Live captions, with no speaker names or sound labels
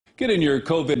Getting your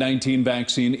COVID-19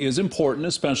 vaccine is important,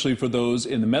 especially for those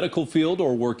in the medical field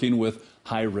or working with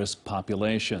high-risk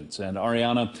populations. And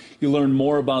Ariana, you learned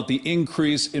more about the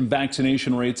increase in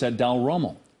vaccination rates at Dow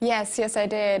Rummel. Yes, I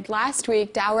did. Last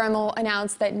week, Dow Rummel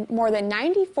announced that more than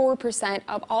 94%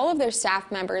 of all of their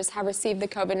staff members have received the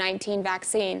COVID-19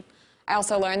 vaccine. I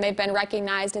also learned they've been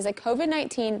recognized as a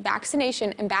COVID-19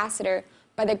 vaccination ambassador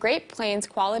by the Great Plains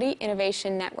Quality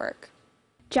Innovation Network.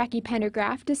 Jackie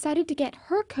Pendergraft decided to get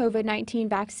her COVID-19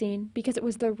 vaccine because it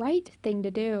was the right thing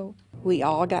to do. We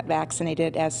all got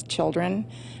vaccinated as children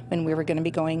when we were going to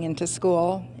be going into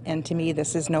school, and to me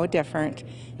this is no different.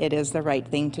 It is the right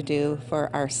thing to do for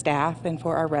our staff and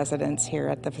for our residents here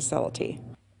at the facility.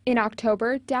 In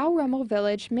October, Dow Rummel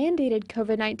Village mandated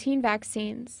COVID-19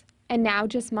 vaccines, and now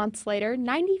just months later,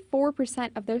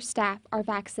 94% of their staff are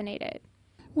vaccinated.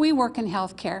 We work in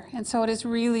healthcare, and so it is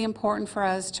really important for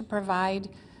us to provide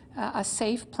a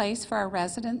safe place for our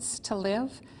residents to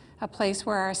live, a place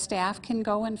where our staff can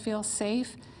go and feel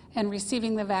safe, and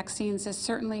receiving the vaccines has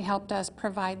certainly helped us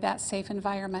provide that safe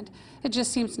environment. It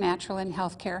just seems natural in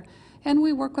healthcare. And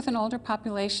we work with an older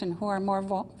population who are more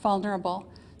vulnerable,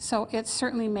 so it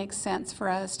certainly makes sense for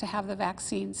us to have the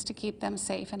vaccines to keep them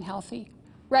safe and healthy.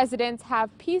 Residents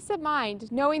have peace of mind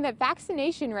knowing that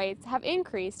vaccination rates have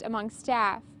increased among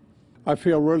staff. I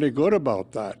feel really good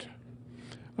about that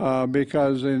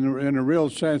because in a real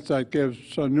sense that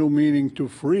gives a new meaning to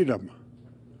freedom.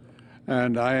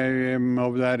 And I am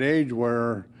of that age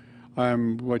where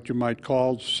I'm what you might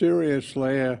call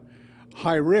seriously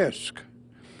high risk.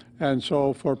 And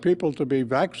so for people to be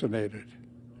vaccinated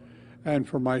and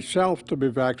for myself to be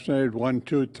vaccinated 1,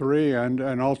 2, 3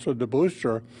 and also the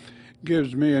booster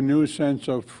gives me a new sense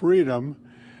of freedom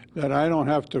that I don't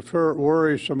have to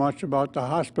worry so much about the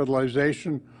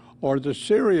hospitalization or the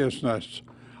seriousness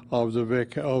of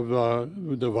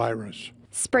the virus.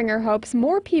 Springer hopes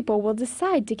more people will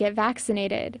decide to get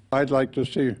vaccinated. I'd like to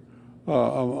see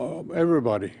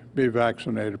everybody be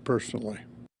vaccinated personally.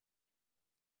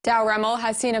 Dow Rummel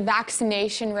has seen a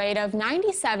vaccination rate of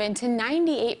 97 to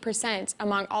 98%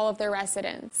 among all of their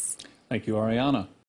residents. Thank you, Ariana.